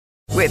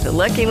With the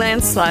Lucky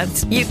Land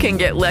Slots, you can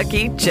get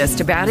lucky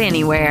just about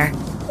anywhere.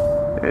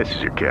 This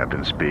is your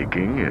captain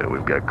speaking.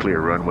 We've got clear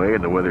runway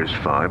and the weather's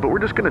fine, but we're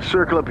just going to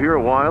circle up here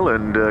a while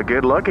and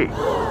get lucky.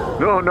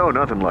 No,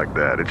 nothing like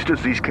that. It's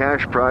just these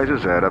cash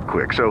prizes add up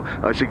quick. So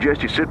I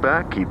suggest you sit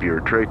back, keep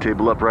your tray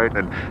table upright,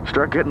 and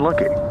start getting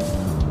lucky.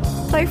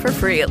 Play for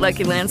free at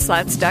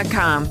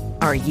LuckyLandSlots.com.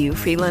 Are you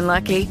feeling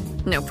lucky?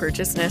 No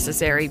purchase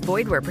necessary.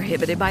 Void where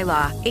prohibited by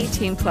law.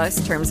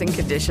 18+ terms and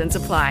conditions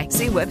apply.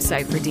 See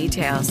website for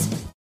details.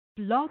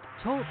 Blog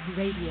Talk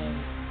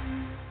Radio.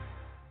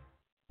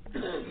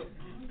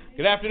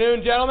 Good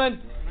afternoon,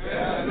 gentlemen. Good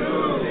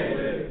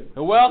afternoon.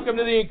 And welcome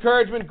to the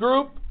encouragement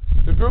group,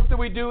 the group that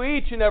we do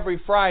each and every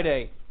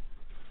Friday.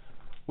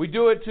 We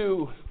do it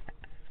to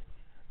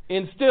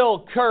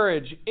instill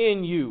courage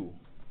in you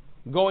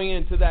going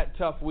into that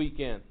tough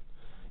weekend.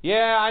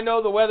 Yeah, I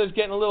know the weather's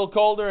getting a little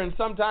colder, and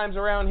sometimes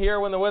around here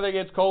when the weather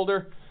gets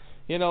colder,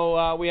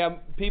 we have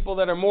people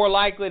that are more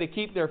likely to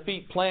keep their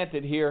feet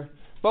planted here.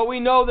 But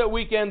we know that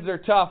weekends are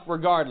tough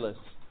regardless.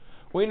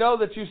 We know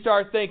that you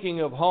start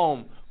thinking of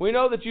home. We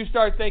know that you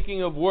start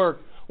thinking of work.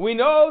 We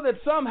know that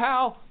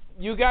somehow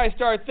you guys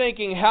start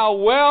thinking how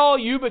well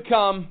you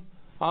become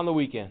on the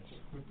weekends.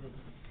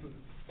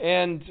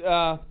 And,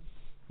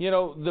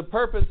 the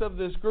purpose of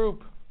this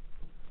group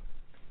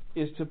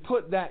is to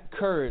put that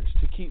courage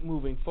to keep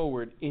moving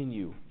forward in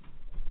you.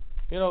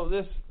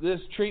 This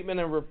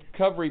treatment and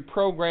recovery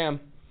program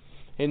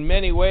in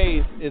many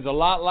ways is a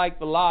lot like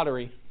the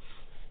lottery.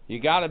 You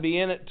got to be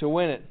in it to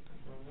win it.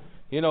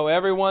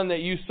 Everyone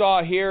that you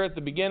saw here at the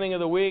beginning of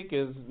the week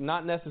is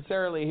not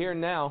necessarily here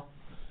now.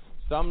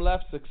 Some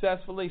left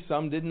successfully,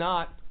 some did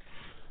not.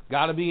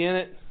 Got to be in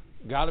it.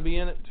 Got to be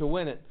in it to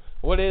win it.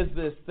 What is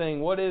this thing?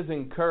 What is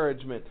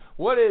encouragement?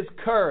 What is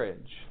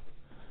courage?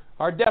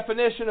 Our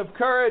definition of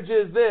courage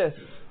is this: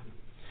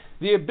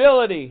 the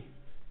ability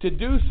to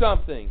do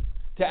something,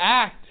 to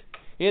act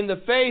in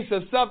the face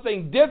of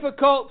something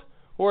difficult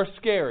or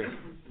scary.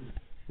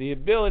 The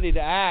ability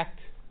to act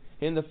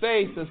in the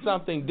face of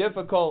something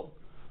difficult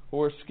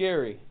or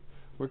scary.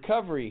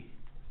 Recovery,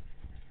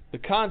 the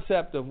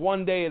concept of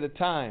one day at a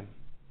time.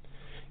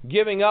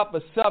 Giving up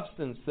a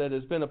substance that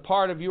has been a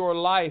part of your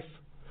life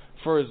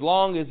for as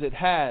long as it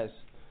has,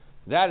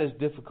 that is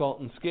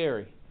difficult and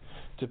scary.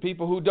 To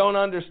people who don't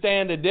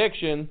understand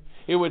addiction,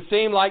 it would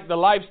seem like the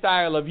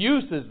lifestyle of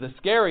use is the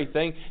scary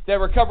thing, that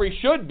recovery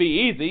should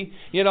be easy.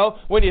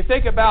 When you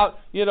think about,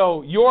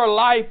 your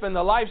life and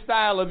the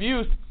lifestyle of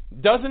use,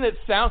 doesn't it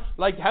sound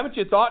like, haven't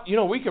you thought,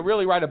 we could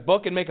really write a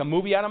book and make a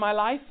movie out of my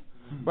life?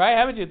 Right?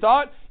 Haven't you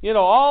thought,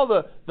 all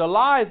the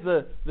lies,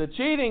 the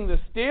cheating, the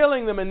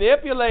stealing, the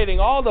manipulating,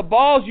 all the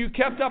balls you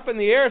kept up in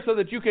the air so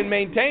that you can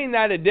maintain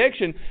that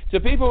addiction. To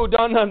people who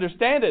don't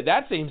understand it,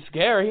 that seems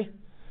scary.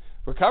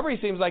 Recovery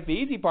seems like the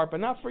easy part, but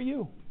not for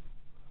you.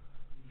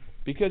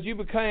 Because you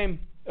became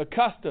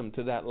accustomed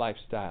to that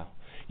lifestyle.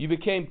 You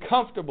became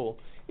comfortable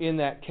in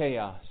that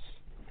chaos.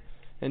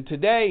 And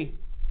today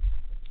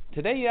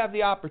you have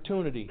the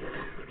opportunity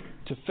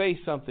to face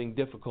something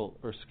difficult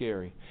or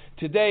scary.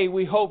 Today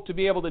we hope to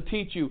be able to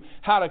teach you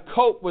how to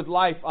cope with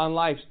life on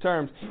life's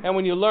terms. And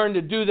when you learn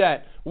to do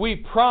that, we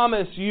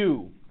promise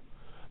you,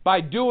 by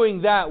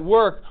doing that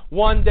work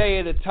one day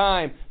at a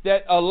time,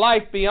 that a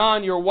life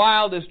beyond your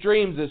wildest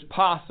dreams is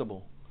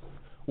possible.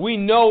 We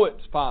know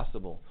it's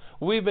possible.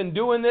 We've been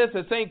doing this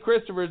at St.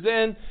 Christopher's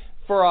Inn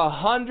for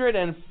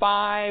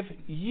 105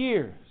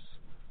 years.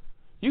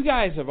 You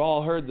guys have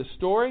all heard the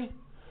story.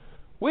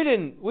 We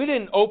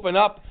didn't open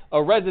up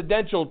a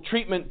residential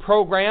treatment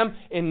program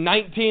in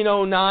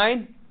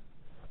 1909.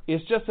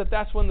 It's just that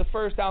that's when the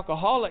first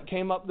alcoholic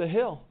came up the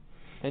hill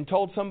and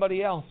told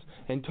somebody else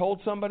and told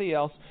somebody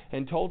else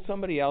and told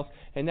somebody else.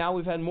 And now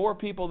we've had more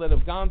people that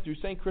have gone through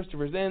St.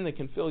 Christopher's Inn that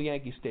can fill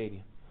Yankee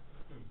Stadium.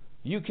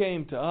 You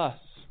came to us.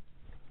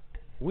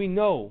 We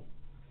know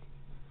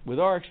with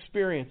our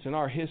experience and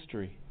our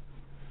history,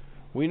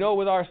 we know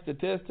with our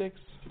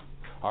statistics,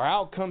 our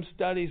outcome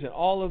studies, and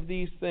all of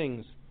these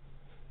things,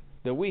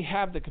 that we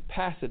have the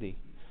capacity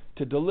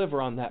to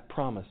deliver on that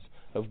promise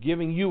of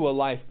giving you a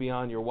life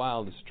beyond your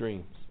wildest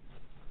dreams.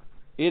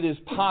 It is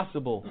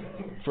possible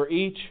for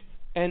each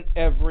and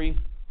every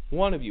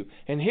one of you.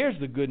 And here's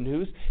the good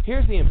news.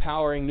 Here's the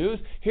empowering news.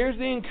 Here's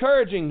the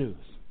encouraging news.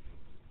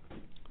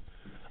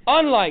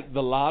 Unlike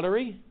the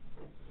lottery,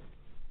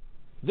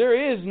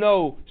 there is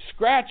no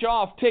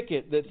scratch-off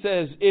ticket that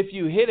says if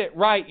you hit it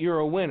right, you're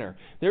a winner.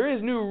 There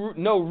is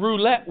no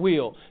roulette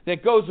wheel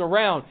that goes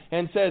around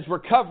and says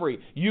recovery,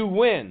 you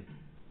win.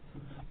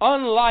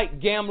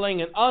 Unlike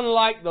gambling and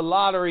unlike the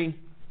lottery,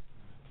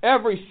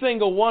 every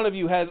single one of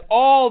you has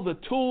all the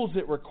tools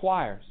it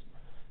requires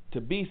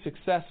to be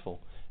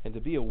successful and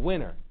to be a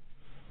winner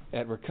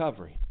at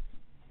recovery.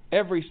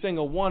 Every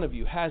single one of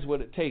you has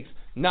what it takes,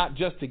 not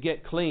just to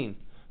get clean,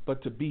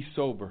 but to be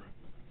sober.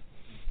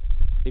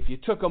 If you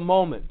took a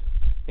moment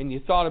and you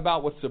thought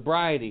about what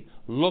sobriety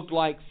looked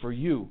like for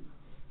you,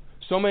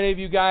 so many of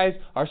you guys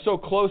are so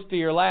close to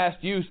your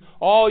last use,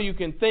 all you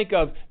can think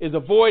of is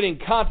avoiding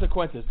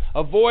consequences,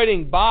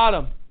 avoiding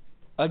bottom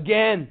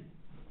again.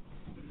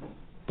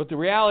 But the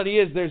reality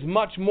is there's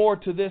much more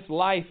to this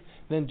life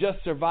than just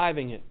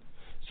surviving it.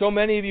 So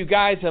many of you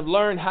guys have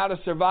learned how to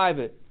survive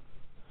it.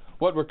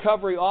 What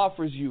recovery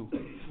offers you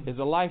is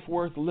a life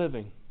worth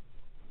living.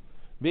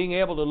 Being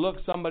able to look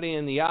somebody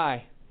in the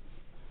eye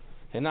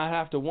and not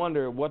have to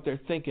wonder what they're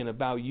thinking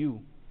about you.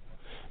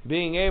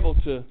 Being able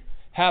to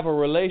have a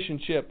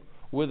relationship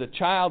with a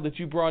child that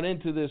you brought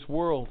into this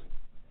world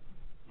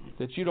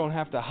that you don't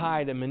have to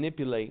hide and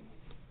manipulate.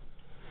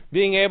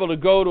 Being able to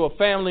go to a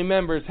family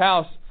member's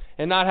house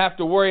and not have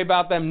to worry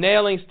about them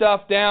nailing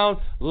stuff down,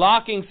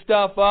 locking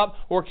stuff up,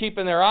 or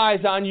keeping their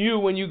eyes on you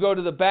when you go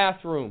to the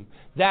bathroom.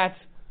 That's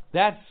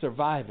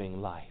surviving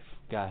life,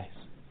 guys.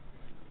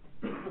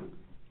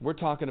 We're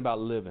talking about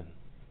living.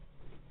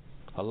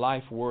 A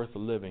life worth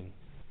living.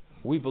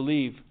 We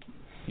believe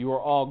you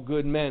are all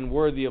good men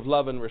worthy of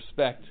love and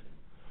respect.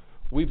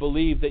 We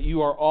believe that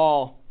you are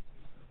all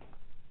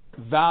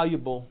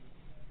valuable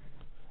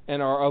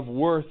and are of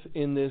worth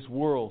in this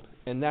world.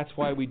 And that's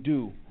why we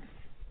do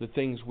the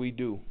things we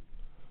do.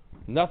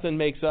 Nothing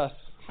makes us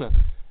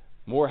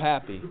more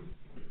happy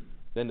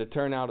than to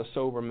turn out a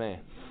sober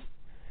man.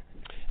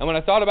 And when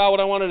I thought about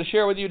what I wanted to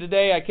share with you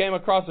today, I came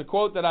across a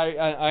quote that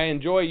I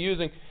enjoy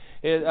using.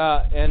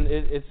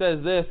 It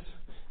says this,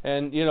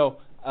 and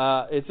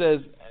it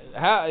says,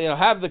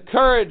 have the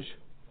courage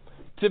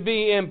to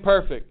be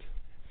imperfect.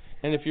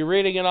 And if you're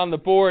reading it on the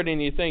board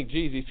and you think,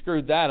 geez, he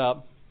screwed that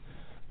up.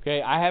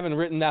 Okay, I haven't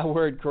written that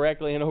word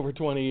correctly in over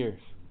 20 years.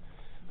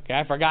 Okay,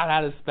 I forgot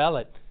how to spell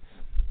it.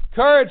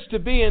 Courage to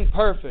be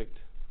imperfect.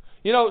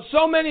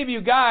 So many of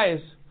you guys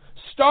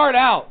start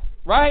out,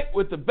 right,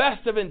 with the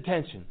best of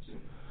intentions.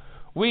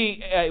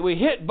 We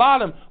hit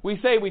bottom. We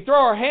throw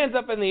our hands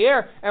up in the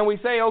air and we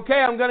say, okay,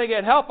 I'm going to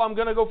get help. I'm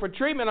going to go for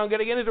treatment. I'm going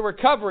to get into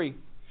recovery.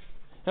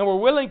 And we're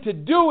willing to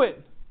do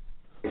it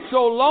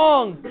so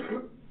long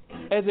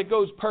as it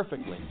goes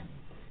perfectly.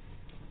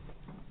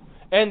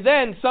 And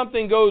then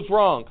something goes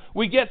wrong.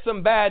 We get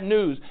some bad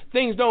news.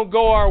 Things don't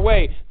go our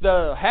way.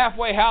 The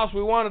halfway house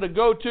we wanted to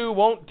go to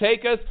won't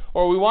take us,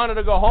 or we wanted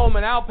to go home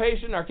an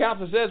outpatient. Our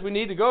counselor says we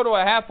need to go to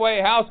a halfway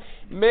house.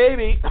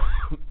 Maybe,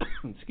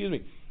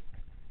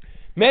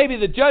 maybe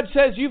the judge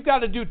says you've got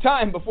to do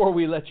time before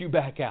we let you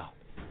back out.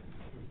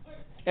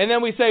 And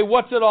then we say,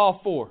 what's it all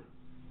for?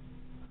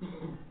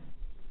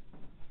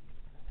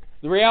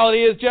 The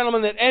reality is,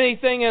 gentlemen, that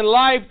anything in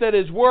life that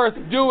is worth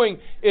doing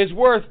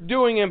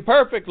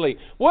imperfectly.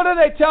 What do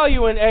they tell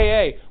you in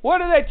AA? What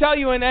do they tell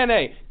you in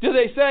NA? Do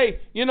they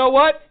say, you know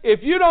what? If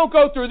you don't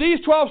go through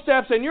these 12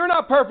 steps and you're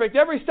not perfect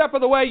every step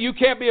of the way, you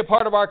can't be a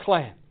part of our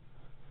clan.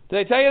 Do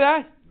they tell you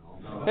that?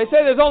 No. They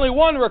say there's only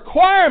one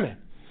requirement.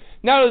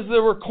 Now, is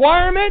the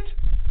requirement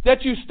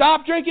that you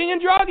stop drinking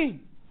and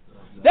drugging?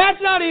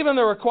 That's not even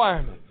the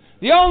requirement.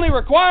 The only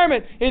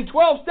requirement in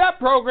 12-step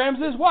programs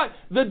is what?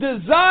 The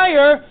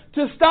desire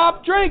to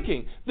stop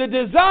drinking. The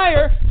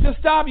desire to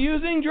stop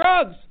using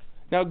drugs.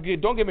 Now,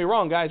 don't get me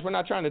wrong, guys. We're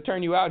not trying to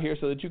turn you out here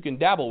so that you can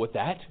dabble with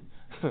that.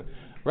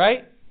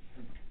 Right?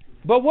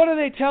 But what are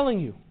they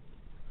telling you?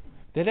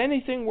 That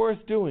anything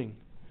worth doing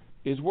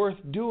is worth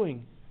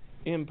doing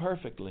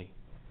imperfectly.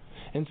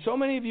 And so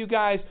many of you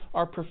guys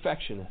are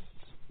perfectionists.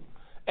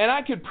 And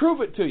I could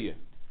prove it to you.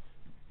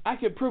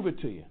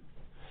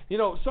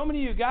 So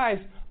many of you guys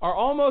are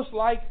almost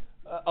like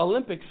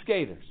Olympic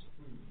skaters.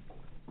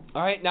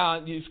 All right,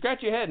 now you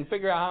scratch your head and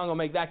figure out how I'm going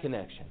to make that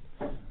connection.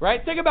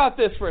 Right? Think about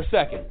this for a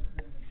second.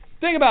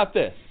 Think about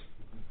this.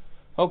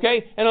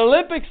 Okay, an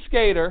Olympic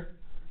skater,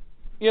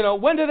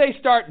 when do they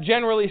start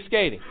generally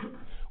skating?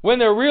 When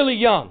they're really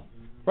young,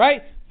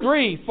 right?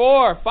 3,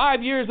 4,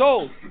 5 years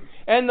old.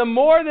 And the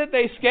more that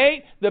they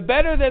skate, the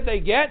better that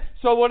they get.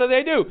 So what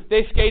do?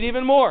 They skate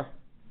even more.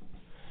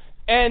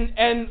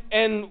 And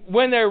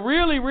when they're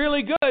really,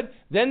 really good,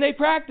 then they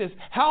practice.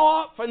 How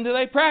often do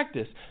they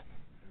practice?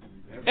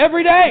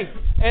 Every day.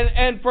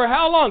 And for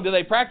how long? Do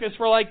they practice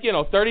for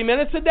 30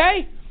 minutes a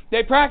day?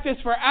 They practice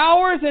for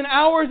hours and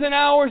hours and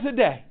hours a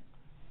day.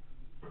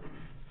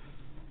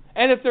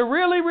 And if they're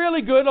really,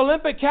 really good,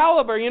 Olympic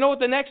caliber, you know what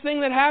the next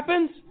thing that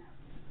happens?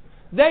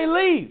 They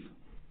leave.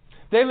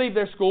 They leave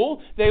their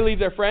school, they leave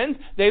their friends,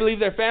 they leave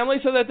their family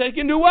so that they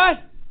can do what?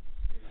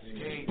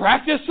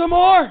 Practice some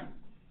more.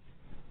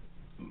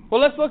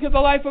 Well, let's look at the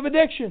life of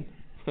addiction.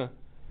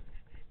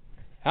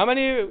 How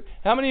many of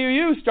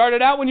you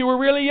started out when you were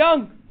really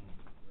young?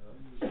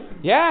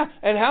 Yeah,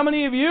 and how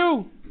many of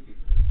you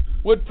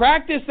would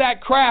practice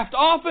that craft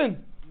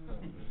often?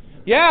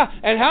 Yeah,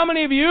 and how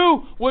many of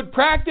you would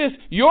practice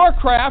your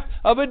craft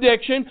of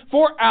addiction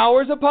for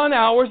hours upon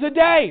hours a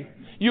day?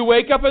 You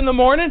wake up in the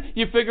morning,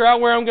 you figure out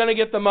where I'm going to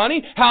get the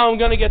money, how I'm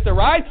going to get the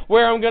ride,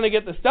 where I'm going to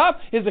get the stuff.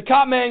 Is the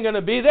cop man going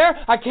to be there?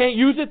 I can't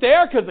use it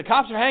there because the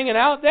cops are hanging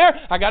out there.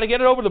 I got to get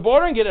it over the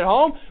border and get it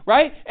home,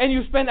 right? And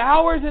you spend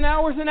hours and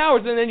hours and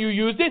hours, and then you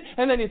used it,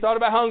 and then you thought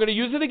about how I'm going to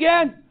use it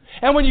again.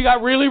 And when you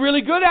got really, really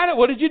good at it,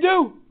 what did you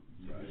do?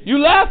 You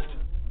left.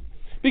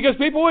 Because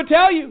people would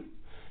tell you,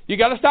 you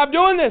got to stop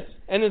doing this.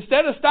 And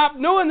instead of stop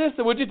doing this,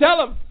 what'd you tell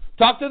them?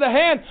 Talk to the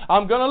hand.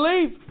 I'm going to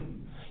leave.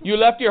 You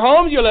left your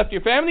homes, you left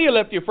your family, you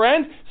left your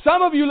friends.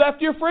 Some of you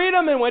left your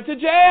freedom and went to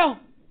jail.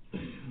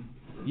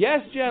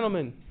 Yes,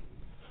 gentlemen.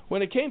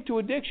 When it came to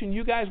addiction,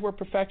 you guys were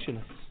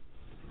perfectionists.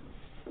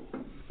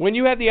 When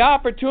you had the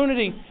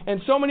opportunity,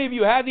 and so many of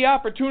you had the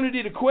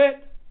opportunity to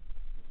quit,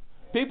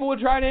 people would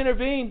try to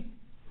intervene.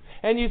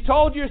 And you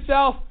told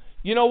yourself,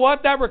 you know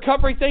what, that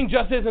recovery thing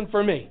just isn't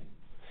for me.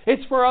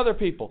 It's for other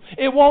people.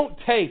 It won't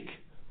take.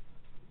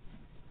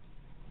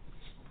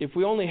 If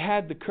we only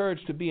had the courage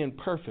to be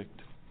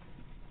imperfect,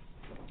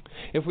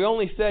 if we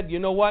only said, you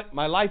know what,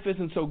 my life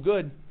isn't so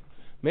good,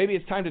 maybe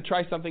it's time to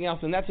try something else.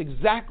 And that's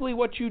exactly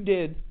what you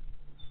did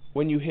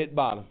when you hit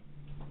bottom.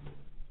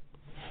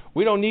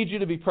 We don't need you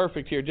to be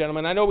perfect here,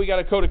 gentlemen. I know we got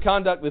a code of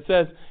conduct that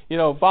says, you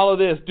know, follow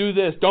this, do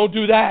this, don't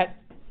do that.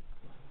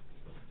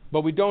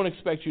 But we don't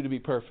expect you to be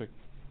perfect.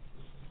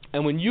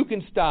 And when you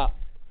can stop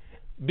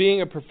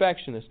being a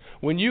perfectionist,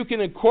 when you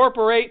can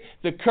incorporate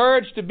the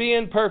courage to be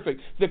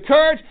imperfect, the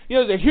courage, you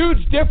know, there's a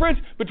huge difference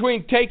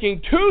between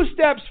taking 2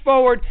 steps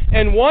forward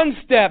and 1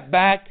 step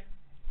back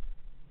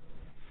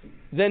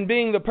than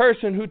being the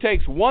person who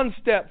takes 1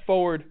 step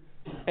forward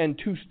and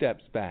 2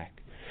 steps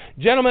back.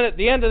 Gentlemen, at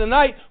the end of the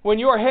night, when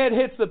your head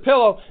hits the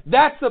pillow,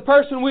 that's the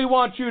person we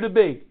want you to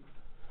be.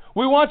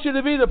 We want you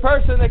to be the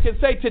person that can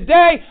say,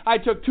 today I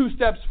took 2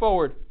 steps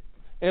forward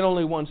and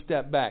only 1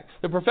 step back.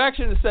 The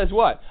perfectionist says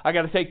what? I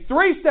got to take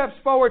 3 steps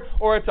forward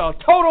or it's a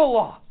total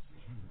loss.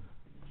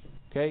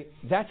 Okay?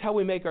 That's how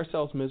we make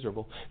ourselves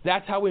miserable.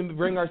 That's how we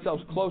bring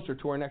ourselves closer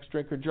to our next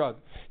drink or drug.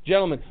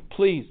 Gentlemen,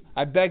 please,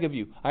 I beg of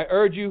you, I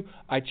urge you,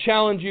 I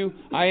challenge you,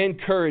 I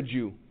encourage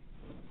you.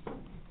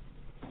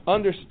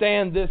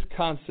 Understand this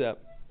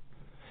concept.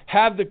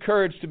 Have the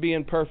courage to be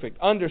imperfect.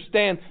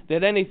 Understand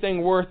that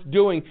anything worth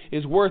doing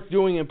is worth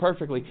doing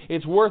imperfectly.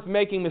 It's worth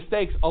making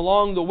mistakes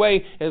along the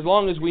way as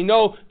long as we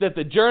know that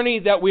the journey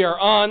that we are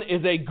on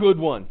is a good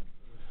one.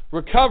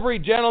 Recovery,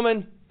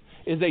 gentlemen,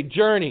 is a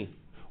journey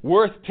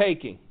worth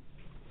taking.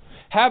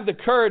 Have the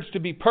courage to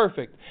be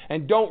perfect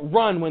and don't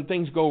run when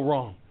things go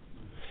wrong.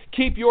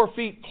 Keep your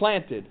feet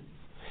planted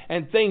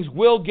and things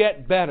will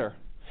get better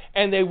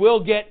and they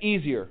will get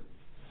easier.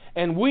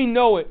 And we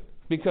know it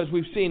because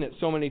we've seen it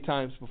so many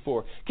times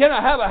before. Can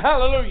I have a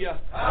hallelujah?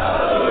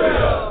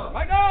 Hallelujah!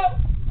 My God!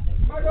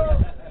 My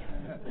God!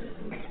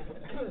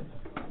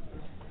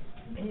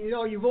 You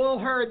know, you've all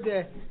heard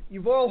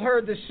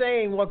the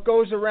saying, what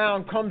goes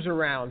around comes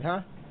around,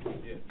 huh?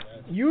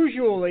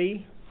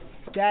 Usually,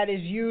 that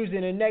is used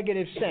in a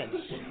negative sense.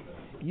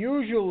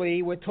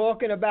 Usually, we're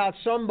talking about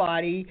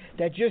somebody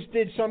that just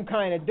did some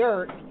kind of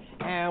dirt,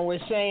 and we're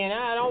saying,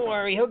 don't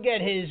worry, he'll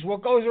get his.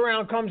 What goes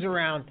around comes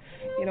around.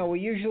 You know, we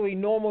usually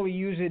normally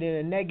use it in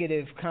a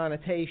negative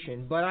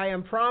connotation, but I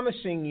am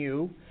promising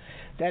you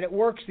that it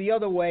works the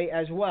other way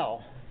as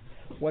well.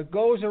 What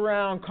goes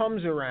around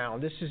comes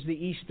around. This is the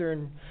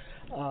Eastern,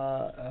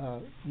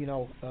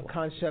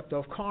 concept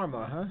of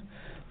karma, huh?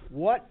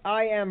 What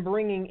I am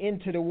bringing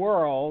into the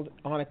world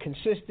on a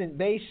consistent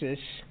basis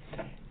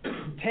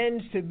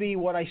tends to be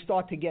what I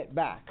start to get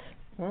back.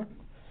 Huh?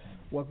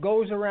 What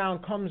goes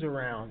around comes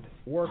around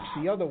works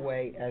the other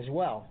way as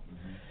well.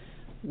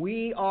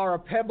 We are a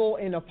pebble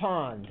in a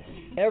pond.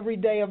 Every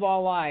day of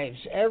our lives,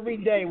 every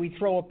day we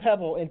throw a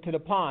pebble into the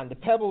pond. The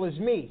pebble is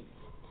me.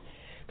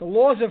 The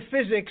laws of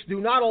physics do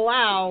not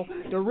allow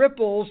the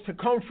ripples to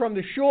come from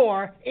the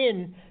shore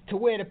in to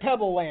where the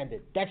pebble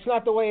landed. That's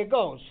not the way it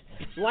goes.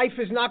 Life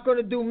is not going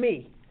to do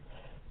me.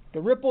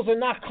 The ripples are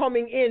not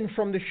coming in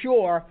from the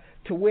shore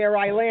to where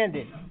I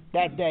landed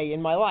that day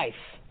in my life.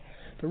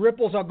 The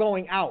ripples are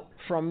going out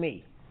from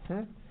me.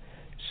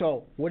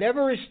 So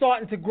whatever is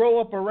starting to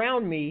grow up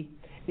around me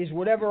is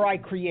whatever I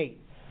create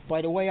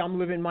by the way I'm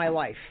living my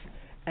life.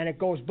 And it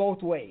goes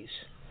both ways.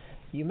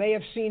 You may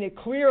have seen it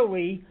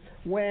clearly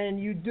when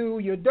you do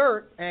your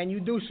dirt and you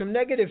do some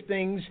negative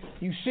things.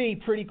 You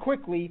see pretty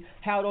quickly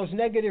how those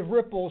negative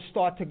ripples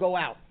start to go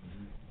out.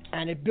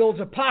 And it builds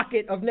a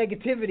pocket of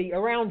negativity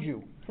around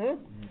you.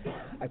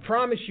 I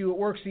promise you it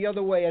works the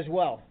other way as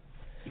well.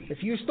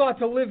 If you start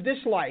to live this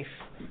life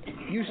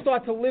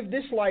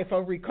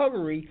of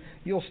recovery,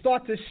 you'll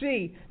start to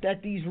see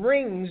that these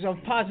rings of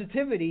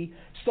positivity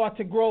start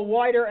to grow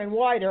wider and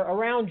wider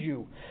around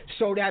you,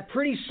 so that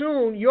pretty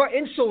soon you're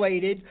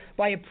insulated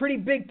by a pretty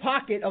big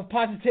pocket of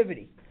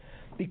positivity,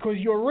 because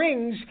your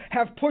rings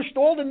have pushed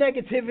all the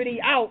negativity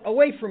out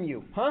away from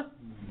you.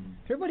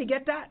 Everybody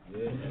get that?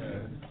 Yeah.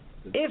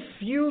 If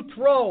you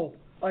throw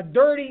a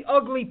dirty,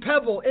 ugly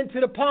pebble into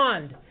the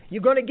pond,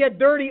 you're going to get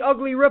dirty,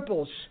 ugly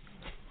ripples.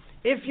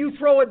 If you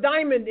throw a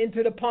diamond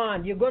into the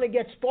pond, you're going to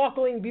get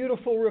sparkling,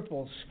 beautiful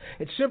ripples.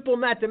 It's simple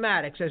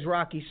mathematics, as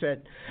Rocky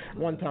said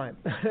one time.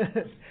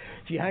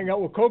 If you hang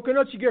out with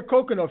coconuts, you get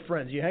coconut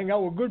friends. You hang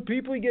out with good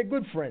people, you get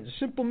good friends.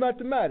 Simple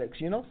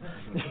mathematics, you know?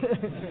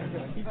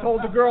 He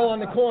told the girl on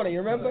the corner, you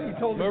remember? He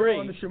told the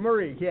girl on the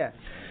Marie, yeah.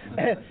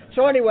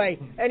 So anyway,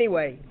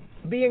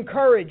 be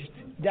encouraged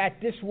that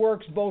this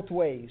works both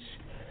ways.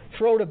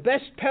 Throw the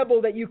best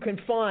pebble that you can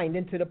find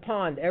into the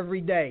pond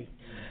every day.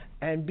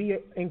 And be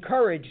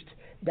encouraged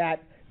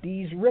that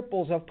these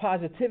ripples of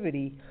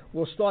positivity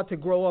will start to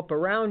grow up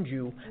around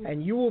you,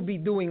 and you will be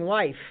doing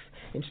life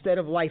instead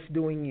of life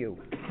doing you.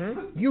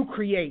 You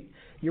create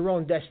your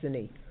own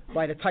destiny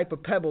by the type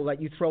of pebble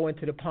that you throw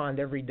into the pond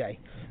every day.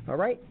 All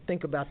right?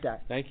 Think about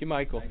that. Thank you,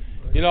 Michael.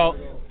 You know,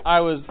 I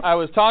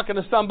was talking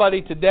to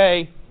somebody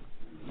today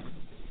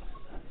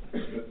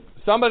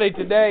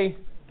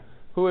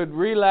who had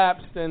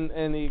relapsed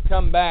and he'd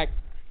come back,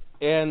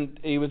 and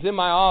he was in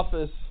my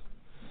office,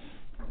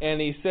 and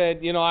he said,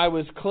 you know, I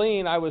was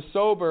clean, I was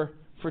sober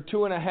for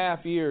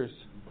 2.5 years,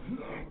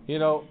 you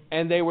know,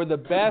 and they were the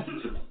best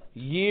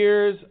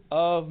years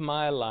of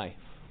my life.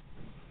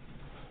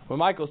 When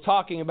Michael's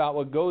talking about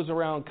what goes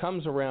around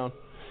comes around,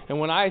 and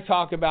when I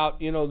talk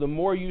about, you know, the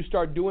more you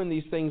start doing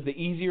these things, the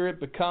easier it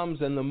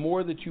becomes and the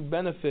more that you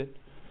benefit,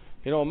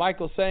 you know, what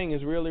Michael's saying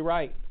is really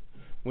right.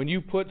 When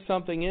you put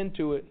something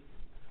into it,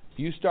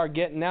 you start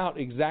getting out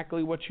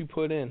exactly what you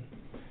put in.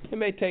 It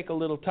may take a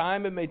little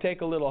time, it may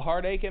take a little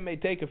heartache, it may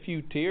take a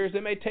few tears,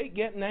 it may take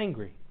getting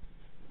angry.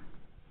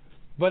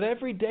 But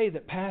every day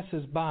that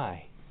passes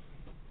by,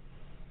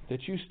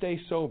 that you stay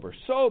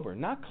sober,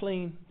 not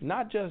clean,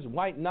 not just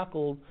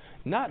white-knuckled,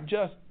 not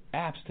just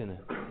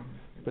abstinent,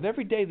 but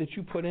every day that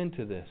you put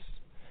into this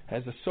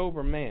as a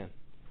sober man,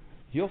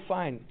 you'll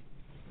find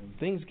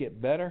things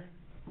get better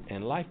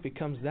and life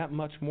becomes that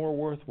much more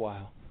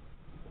worthwhile.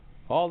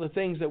 All the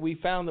things that we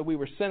found that we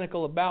were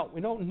cynical about,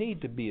 we don't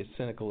need to be as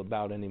cynical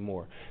about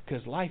anymore,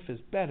 because life is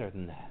better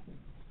than that.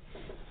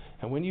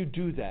 And when you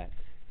do that,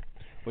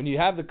 when you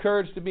have the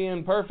courage to be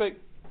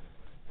imperfect,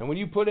 and when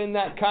you put in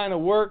that kind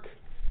of work,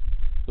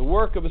 the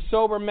work of a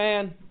sober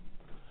man,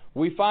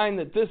 we find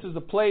that this is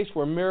a place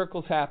where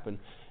miracles happen.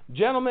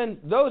 Gentlemen,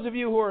 those of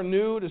you who are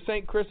new to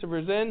St.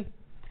 Christopher's Inn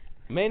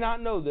may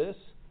not know this,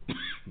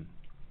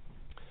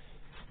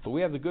 but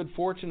we have the good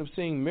fortune of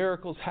seeing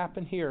miracles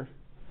happen here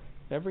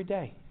every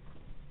day.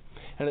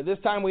 And at this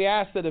time we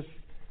ask that if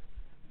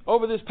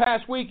over this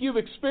past week you've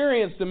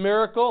experienced a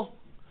miracle,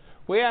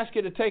 we ask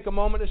you to take a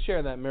moment to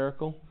share that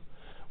miracle.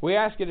 We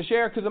ask you to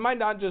share because it might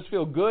not just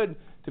feel good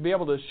to be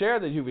able to share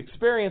that you've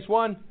experienced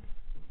one,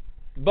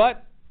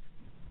 but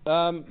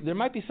there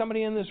might be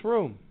somebody in this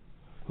room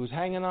who's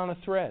hanging on a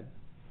thread,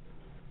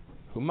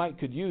 who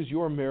could use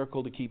your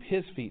miracle to keep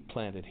his feet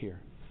planted here.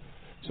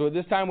 So at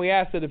this time we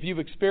ask that if you've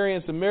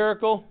experienced a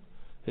miracle,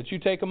 that you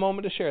take a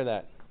moment to share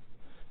that.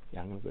 Yeah,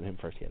 I'm going to go to him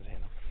first. He has his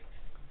hand up.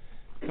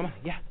 Come on,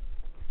 yeah.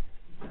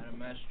 Adam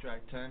Master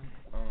Track 10.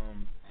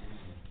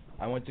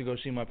 I went to go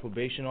see my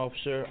probation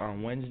officer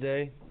on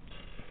Wednesday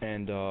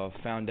and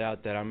found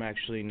out that I'm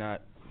actually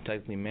not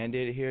technically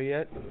mandated here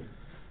yet.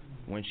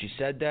 When she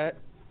said that,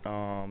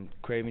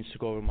 cravings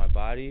took over my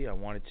body. I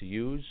wanted to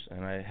use,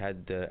 and I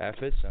had the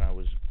efforts, and I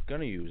was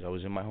going to use. I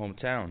was in my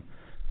hometown.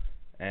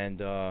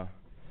 And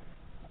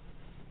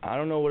I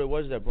don't know what it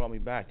was that brought me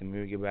back and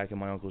made me get back in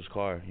my uncle's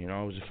car. You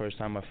know, it was the first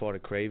time I fought a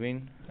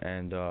craving,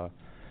 and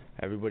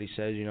everybody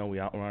says, you know,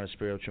 we're on a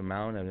spiritual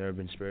mountain. I've never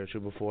been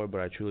spiritual before, but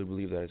I truly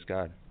believe that it's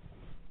God.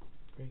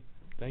 Great.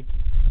 Thank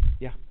you.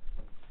 Yeah.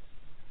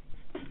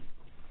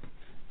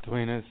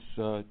 Dwayne,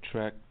 it's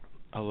track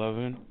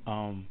 11.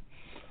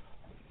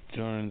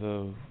 During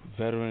the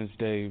Veterans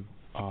Day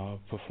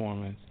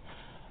performance,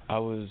 I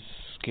was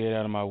scared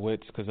out of my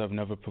wits because I've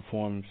never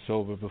performed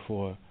sober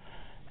before.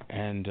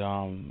 And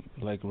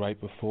like right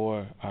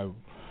before, I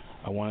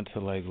wanted to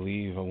like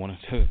leave. I wanted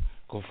to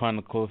go find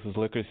the closest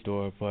liquor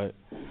store, but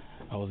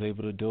I was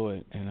able to do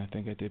it, and I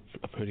think I did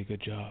a pretty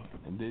good job.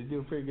 And did you do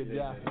a pretty good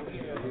job?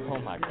 Oh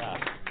my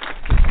gosh.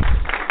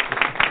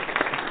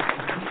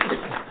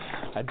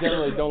 I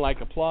generally don't like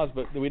applause,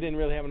 but we didn't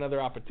really have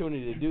another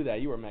opportunity to do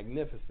that. You were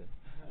magnificent.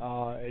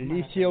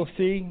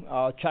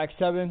 ECOC, track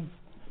 7.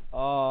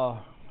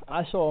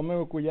 I saw a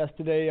miracle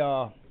yesterday.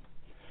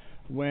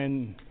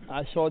 When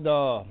I saw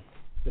the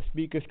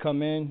speakers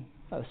come in,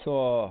 I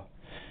saw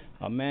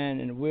a man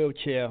in a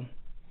wheelchair,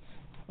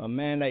 a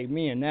man like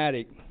me, an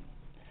addict,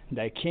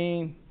 that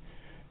came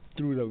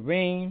through the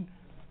rain,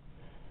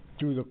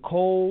 through the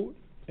cold,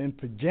 in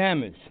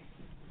pajamas.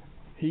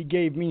 He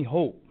gave me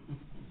hope.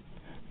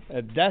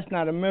 If that's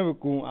not a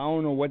miracle, I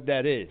don't know what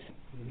that is.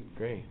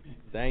 Great.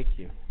 Thank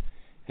you.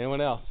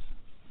 Anyone else?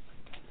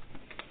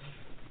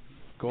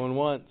 Going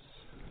once.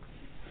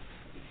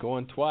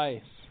 Going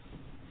twice.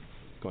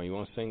 Going. You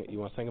want to sing? You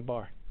want to sing a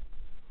bar?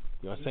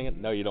 You want to sing it?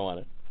 No, you don't want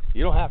it.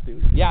 You don't have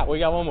to. Yeah, we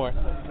got one more.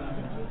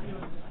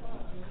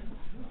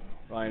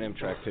 Ryan M.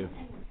 Track 2.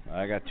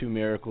 I got 2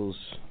 miracles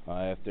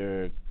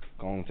after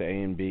going to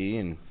A and B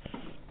and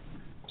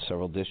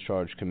several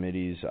discharge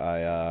committees.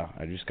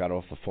 I just got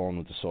off the phone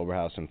with the Sober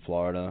House in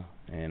Florida,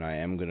 and I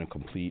am going to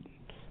complete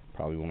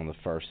probably one of the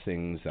first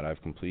things that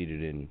I've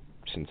completed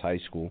since high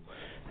school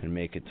and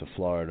make it to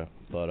Florida.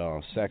 But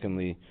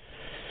secondly,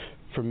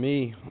 for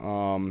me,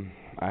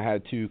 I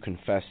had to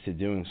confess to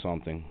doing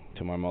something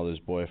to my mother's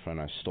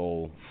boyfriend. I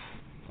stole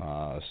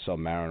a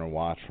Submariner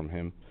watch from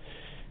him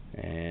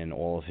and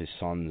all of his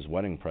son's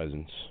wedding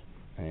presents,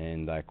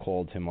 and I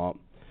called him up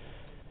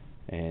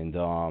and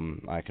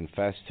I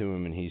confessed to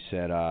him, and he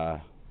said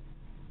I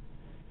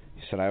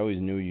always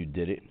knew you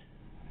did it,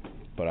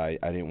 but I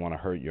didn't want to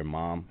hurt your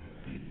mom.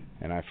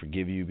 And I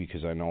forgive you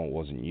because I know it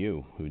wasn't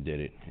you who did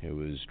it. It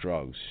was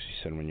drugs. He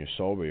said, when you're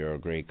sober, you're a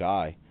great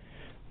guy.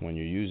 When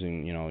you're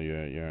using, you're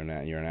an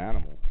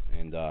animal.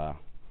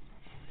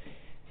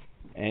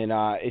 And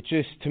it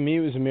just, to me,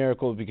 it was a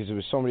miracle because it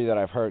was somebody that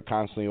I've heard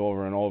constantly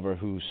over and over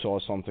who saw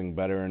something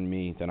better in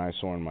me than I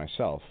saw in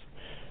myself,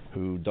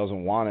 who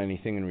doesn't want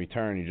anything in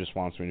return. He just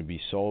wants me to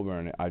be sober,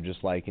 and I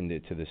just likened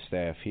it to the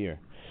staff here.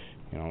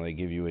 They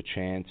give you a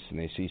chance, and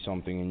they see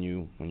something in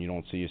you when you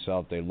don't see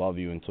yourself. They love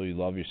you until you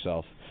love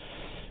yourself.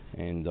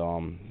 And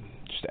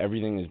just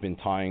everything has been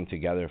tying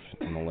together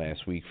in the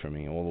last week for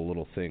me, all the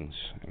little things.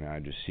 And I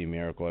just see a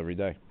miracle every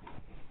day.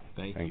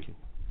 Thank you.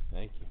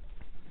 Thank you.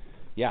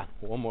 Yeah,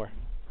 one more.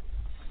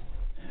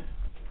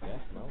 Yeah,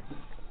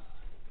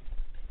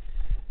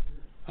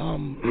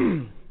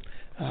 no.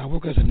 I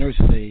work as a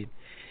nurse's aide,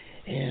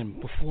 and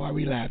before I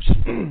relapsed,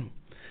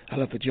 I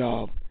left a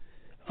job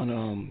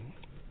on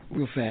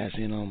real fast,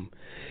 and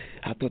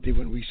I thought they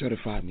wouldn't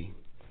recertify me.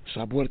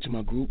 So I brought it to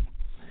my group,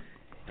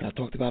 and I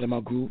talked about it in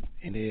my group,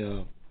 and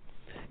they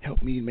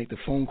helped me make the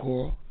phone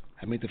call.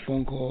 I made the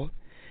phone call.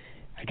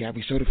 I got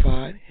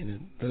recertified,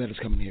 and the letter's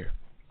coming here.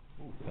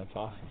 That's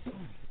awesome.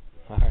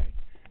 All right.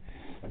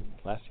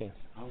 Last chance.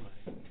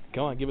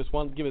 Come on,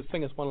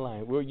 sing us one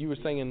line. You were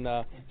singing,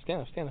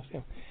 stand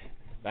up.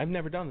 I've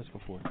never done this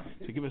before.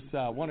 So give us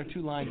one or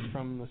two lines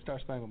from the Star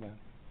Spangled Banner.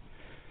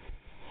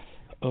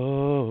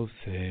 Oh,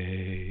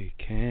 say,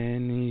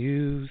 can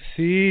you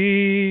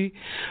see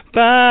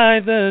by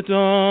the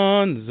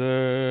dawn's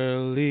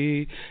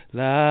early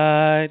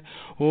light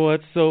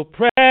what so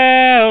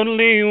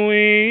proudly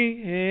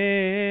we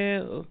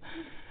hailed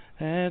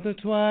at the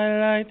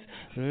twilight's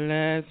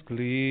last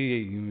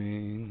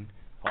gleaming?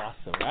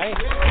 Awesome, right?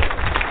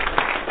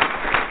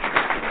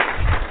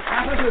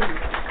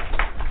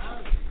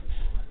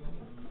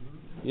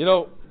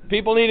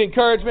 People need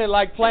encouragement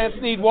like plants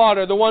need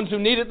water. The ones who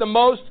need it the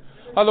most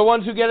are the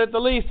ones who get it the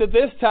least. At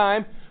this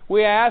time,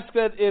 we ask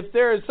that if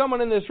there is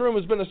someone in this room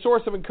who's been a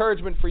source of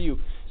encouragement for you,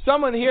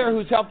 someone here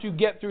who's helped you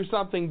get through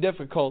something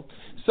difficult,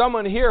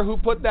 someone here who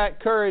put that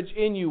courage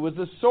in you, was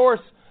the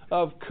source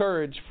of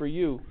courage for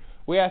you,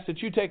 we ask that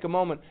you take a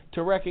moment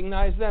to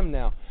recognize them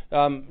now.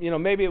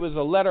 Maybe it was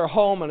a letter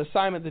home, an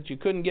assignment that you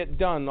couldn't get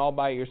done all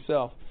by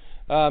yourself.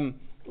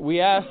 We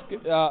ask,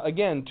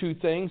 again, two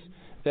things,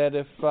 that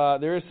if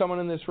there is someone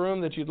in this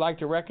room that you'd like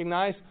to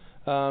recognize,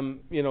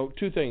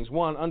 two things.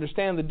 One,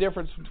 understand the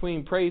difference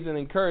between praise and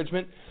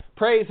encouragement.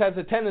 Praise has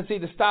a tendency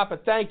to stop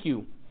at thank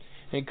you.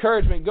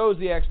 Encouragement goes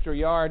the extra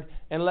yard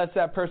and lets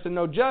that person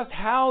know just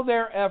how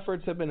their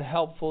efforts have been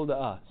helpful to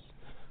us.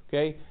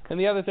 Okay? And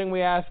the other thing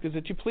we ask is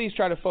that you please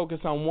try to focus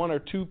on one or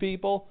two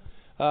people.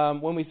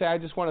 When we say, I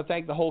just want to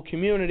thank the whole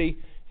community,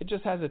 it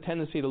just has a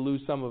tendency to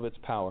lose some of its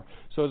power.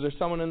 So is there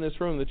someone in this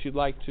room that you'd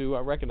like to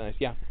recognize?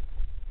 Yeah.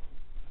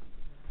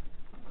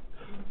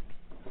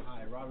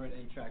 Hi, Robert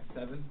in track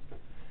 7.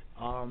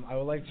 I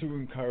would like to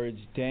encourage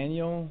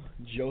Daniel,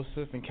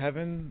 Joseph, and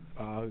Kevin,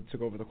 who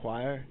took over the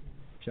choir.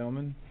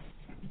 Gentlemen.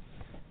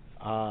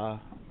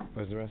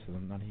 Where's the rest of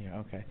them? Not here.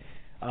 Okay.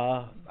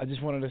 I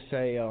just wanted to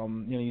say,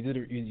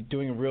 you're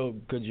doing a real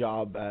good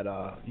job at,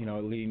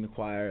 leading the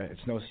choir.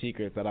 It's no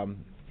secret that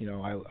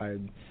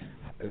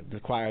the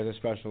choir has a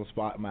special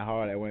spot in my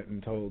heart. I went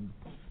and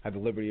had the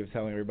liberty of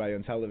telling everybody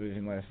on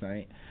television last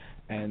night.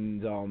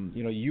 And,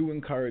 you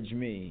encourage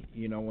me,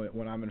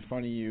 when I'm in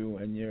front of you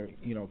and you're,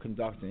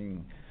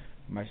 conducting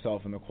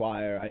myself in the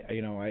choir,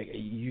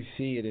 you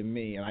see it in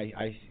me, and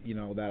I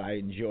that I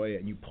enjoy it,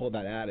 and you pull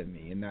that out of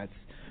me, and that's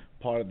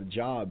part of the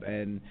job.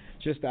 And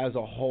just as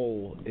a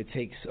whole, it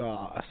takes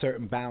a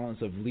certain balance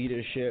of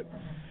leadership,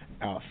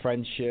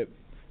 friendship,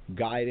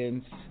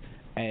 guidance,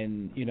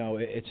 and,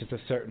 it's just a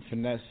certain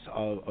finesse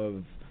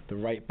of the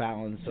right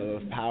balance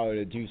of power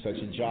to do such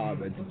a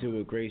job and to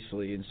do it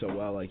gracefully and so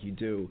well like you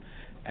do.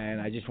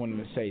 And I just wanted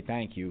to say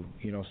thank you,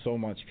 so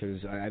much,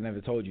 because I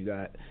never told you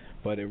that,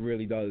 but it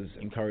really does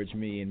encourage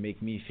me and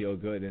make me feel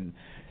good. And,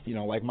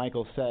 like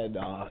Michael said,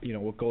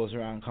 what goes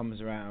around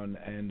comes around.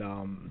 And,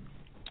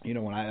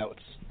 that's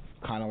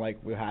kind of like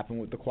what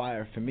happened with the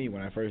choir for me.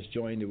 When I first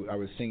joined, I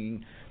was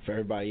singing for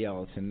everybody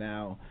else, and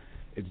now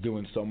it's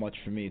doing so much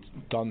for me. It's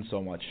done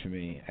so much for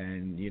me,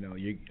 and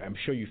I'm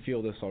sure you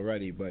feel this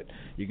already, but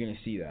you're going to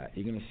see that.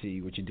 You're going to see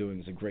what you're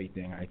doing is a great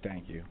thing. I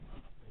thank you.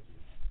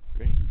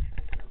 Great.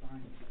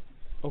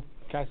 Oh,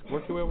 guys,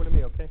 work your way over to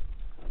me, okay?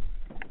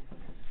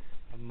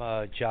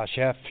 I'm Josh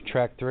F.,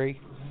 track 3.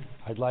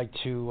 I'd like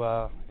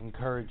to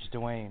encourage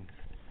Dwayne.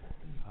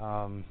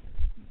 I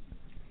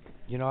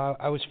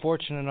was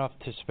fortunate enough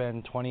to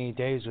spend 28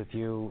 days with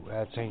you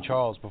at St.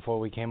 Charles before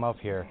we came up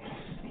here,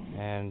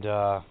 and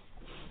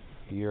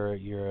you're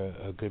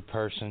a good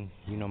person.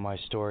 You know my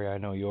story, I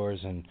know yours,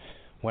 and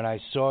when I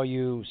saw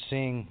you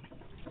sing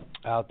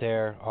out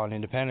there on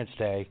Independence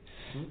Day,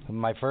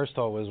 my first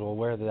thought was, well,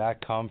 where did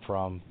that come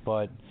from?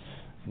 But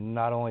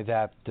not only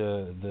that,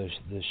 the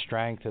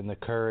strength and the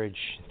courage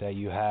that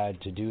you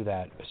had to do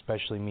that,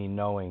 especially me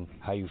knowing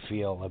how you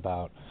feel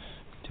about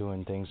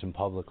doing things in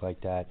public like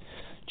that,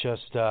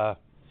 just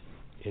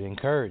it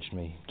encouraged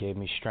me, gave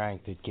me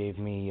strength. It gave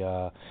me,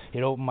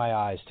 it opened my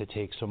eyes to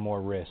take some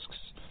more risks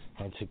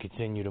and to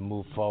continue to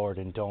move forward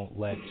and don't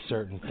let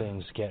certain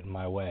things get in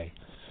my way.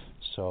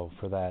 So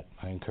for that,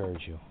 I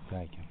encourage you.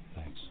 Thank you.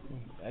 Thanks.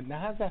 And now,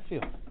 how's that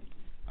feel?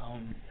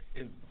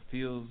 It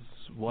feels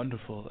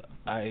wonderful.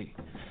 I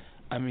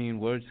mean,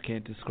 words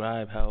can't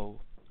describe how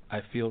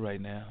I feel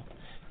right now.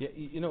 Yeah,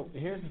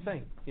 here's the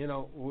thing.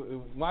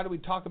 Why do we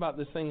talk about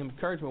this thing,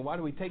 encouragement? Why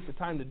do we take the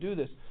time to do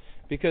this?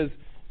 Because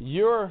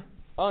your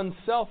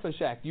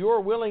unselfish act,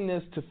 your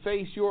willingness to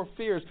face your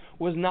fears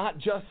was not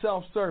just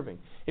self-serving.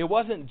 It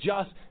wasn't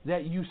just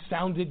that you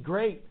sounded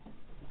great,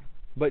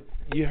 but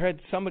you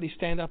heard somebody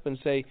stand up and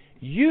say,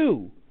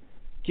 you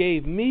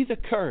gave me the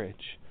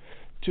courage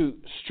to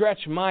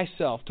stretch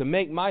myself, to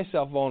make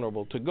myself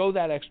vulnerable, to go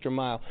that extra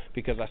mile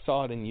because I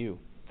saw it in you.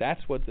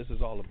 That's what this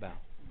is all about.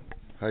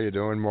 How you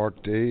doing,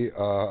 Mark D?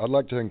 I'd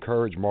like to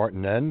encourage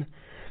Martin N.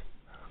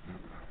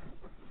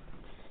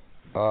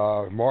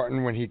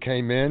 Martin, when you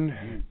came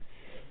in,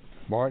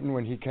 Martin,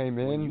 when you came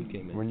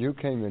in,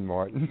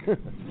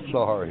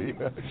 sorry.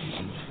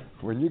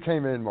 When you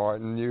came in,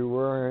 Martin, you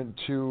weren't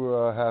too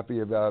happy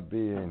about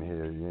being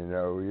here,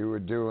 You were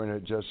doing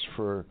it just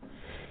for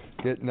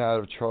getting out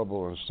of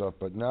trouble and stuff,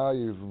 but now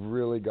you've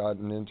really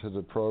gotten into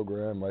the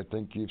program. I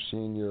think you've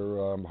seen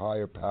your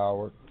higher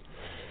power.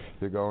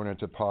 You're going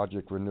into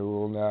project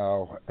renewal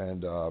now,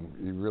 and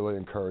you really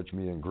encourage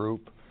me in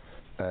group,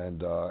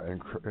 and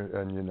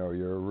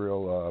you're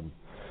a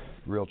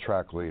real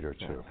track leader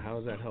too. How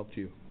has that helped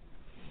you?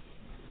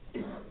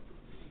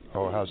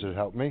 Oh, how's it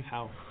helped me?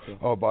 How?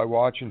 Oh, by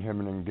watching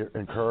him and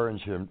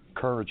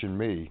encouraging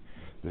me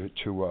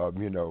to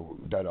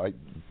that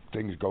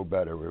things go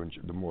better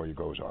the more he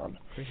goes on.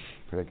 Great.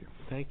 Thank you.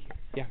 Thank you.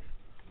 Yeah.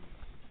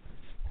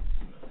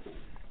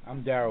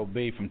 I'm Daryl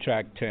B. from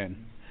Track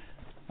 10.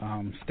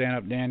 Stand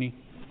up, Danny.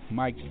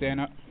 Mike,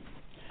 stand up.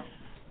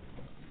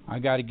 I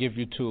got to give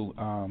you two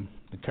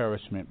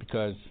encouragement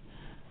because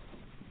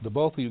the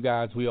both of you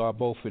guys, we are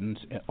both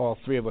all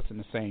three of us in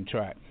the same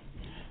track.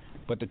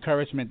 But the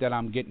encouragement that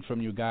I'm getting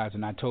from you guys,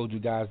 and I told you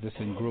guys this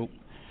in group,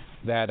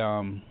 that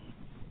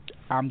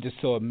I'm just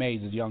so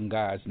amazed at young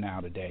guys now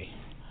today.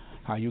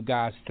 How you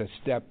guys have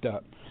stepped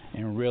up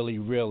and really,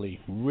 really,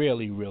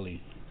 really,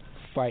 really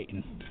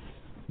fighting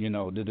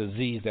the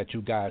disease that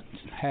you guys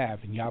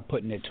have, and y'all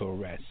putting it to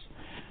rest.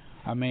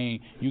 I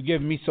mean, you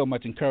give me so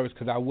much encouragement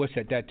because I wish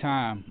at that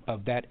time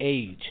of that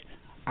age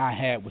I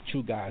had what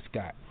you guys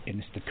got, and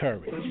it's the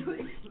courage.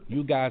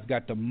 You guys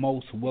got the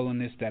most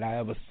willingness that I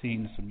ever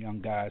seen in some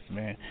young guys,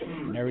 man.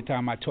 And every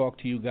time I talk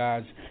to you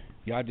guys,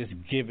 y'all just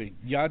give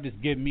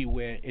me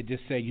where it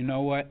just say, you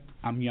know what,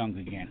 I'm young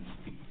again.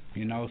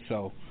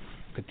 So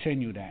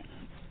continue that,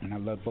 and I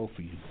love both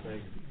of you. Thank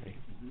you.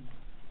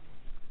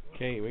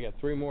 Okay, we got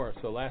three more,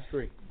 so last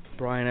three.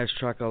 Brian S.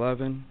 Track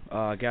 11.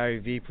 Gary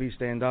V., please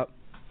stand up.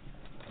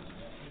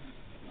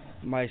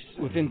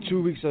 Within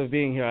 2 weeks of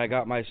being here, I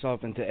got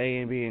myself into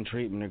A&B and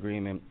treatment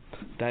agreement.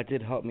 That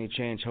did help me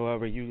change.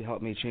 However, you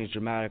helped me change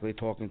dramatically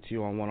talking to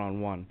you on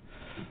one-on-one.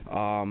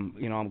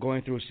 I'm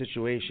going through a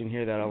situation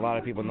here that a lot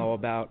of people know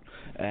about,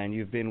 and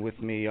you've been with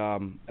me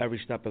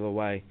every step of the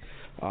way.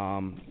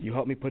 You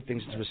helped me put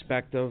things into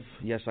perspective.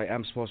 Yes, I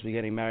am supposed to be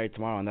getting married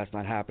tomorrow, and that's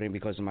not happening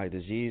because of my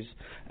disease.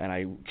 And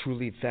I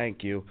truly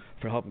thank you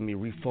for helping me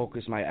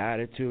refocus my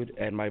attitude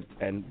and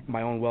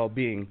my own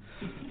well-being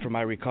for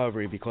my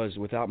recovery. Because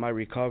without my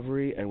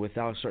recovery and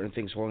without certain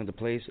things falling into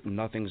place,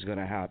 nothing's going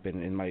to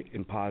happen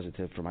in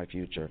positive for my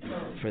future.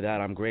 For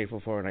that, I'm grateful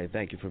for, and I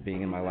thank you for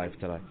being in my life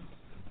today.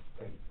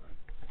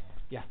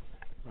 Yeah.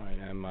 All right,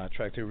 I'm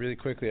Track 2. Really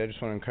quickly, I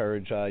just want to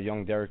encourage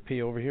young Derek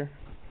P. over here.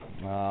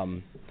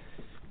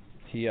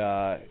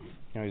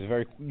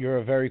 You're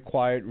a very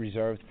quiet,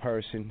 reserved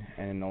person,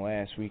 and in the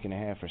last week and a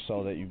half or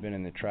so that you've been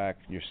in the track,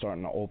 you're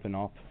starting to open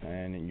up,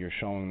 and you're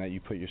showing that you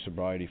put your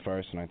sobriety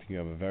first, and I think you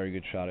have a very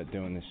good shot at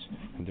doing this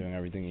and doing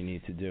everything you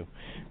need to do.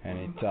 And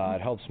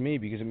it helps me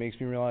because it makes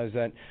me realize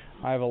that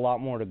I have a lot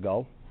more to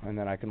go, and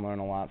that I can learn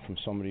a lot from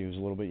somebody who's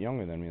a little bit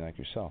younger than me, like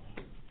yourself.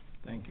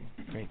 Thank you.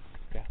 Great.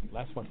 Yeah,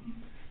 last one.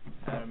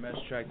 Adam S.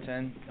 Track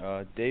 10.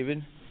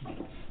 David.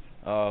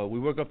 We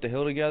work up the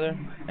hill together,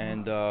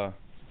 and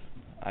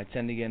I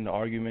tend to get into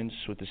arguments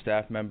with the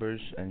staff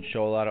members and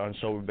show a lot of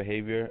unsober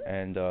behavior,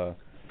 and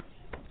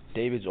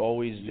David's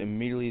always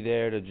immediately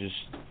there to just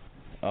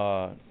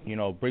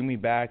bring me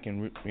back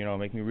and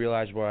make me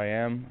realize where I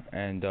am,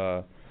 and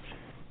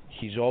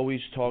he's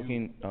always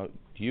talking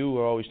you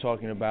are always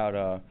talking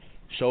about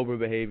sober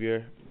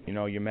behavior,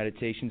 your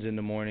meditations in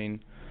the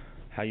morning,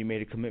 how you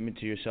made a commitment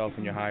to yourself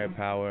and your higher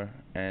power,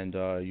 and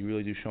you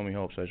really do show me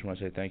hope, so I just want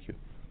to say thank you.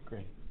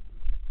 Great.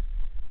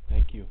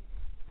 Thank you.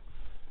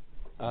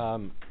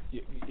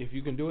 If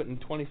you can do it in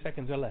 20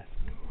 seconds or less.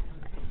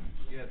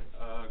 Yeah,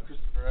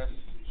 Christopher S.,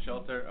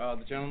 Shelter.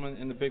 The gentleman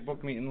in the big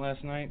book meeting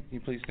last night, can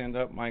you please stand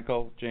up?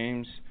 Michael,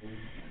 James.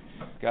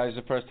 Guys,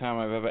 the first time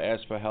I've ever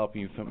asked for help,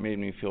 you made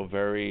me feel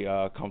very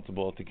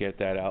comfortable to get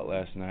that out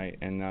last night,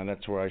 and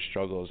that's where I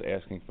struggle, is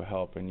asking for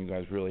help, and you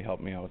guys really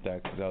helped me out with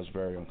that because I was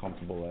very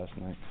uncomfortable last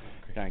night.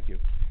 Thank you.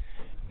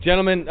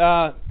 Gentlemen,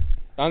 I'm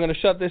going to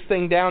shut this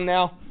thing down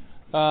now,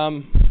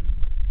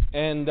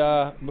 and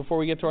before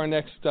we get to our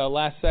next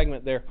last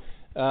segment there,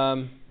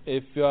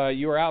 if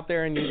you are out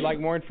there and you'd like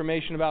more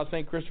information about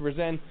St. Christopher's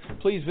Inn,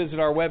 please visit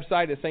our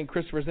website at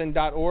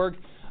stchristophersinn.org.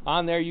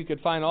 On there you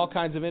could find all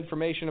kinds of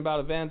information about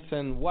events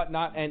and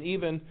whatnot, and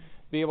even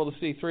be able to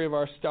see 3 of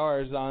our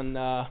stars on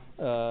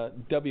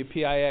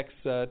WPIX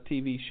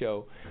TV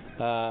show.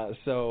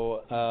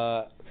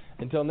 So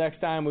until next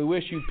time, we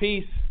wish you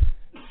peace,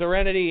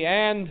 serenity,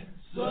 and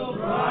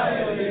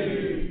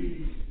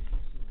sobriety.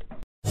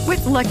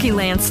 With Lucky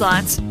Land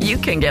Slots, you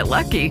can get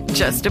lucky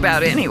just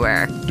about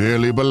anywhere.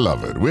 Dearly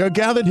beloved, we are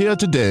gathered here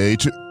today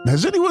to...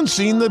 Has anyone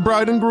seen the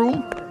bride and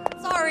groom?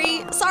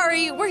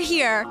 Sorry, we're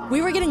here.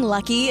 We were getting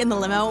lucky in the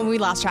limo and we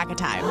lost track of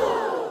time.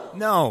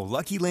 No,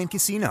 Lucky Land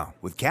Casino,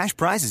 with cash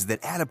prizes that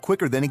add up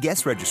quicker than a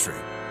guest registry.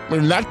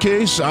 In that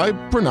case, I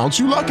pronounce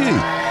you lucky.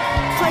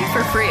 Play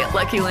for free at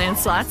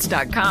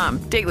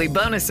LuckyLandSlots.com. Daily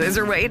bonuses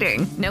are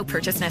waiting. No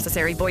purchase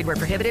necessary. Void where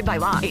prohibited by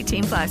law.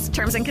 18+.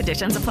 Terms and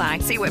conditions apply.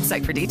 See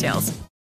website for details.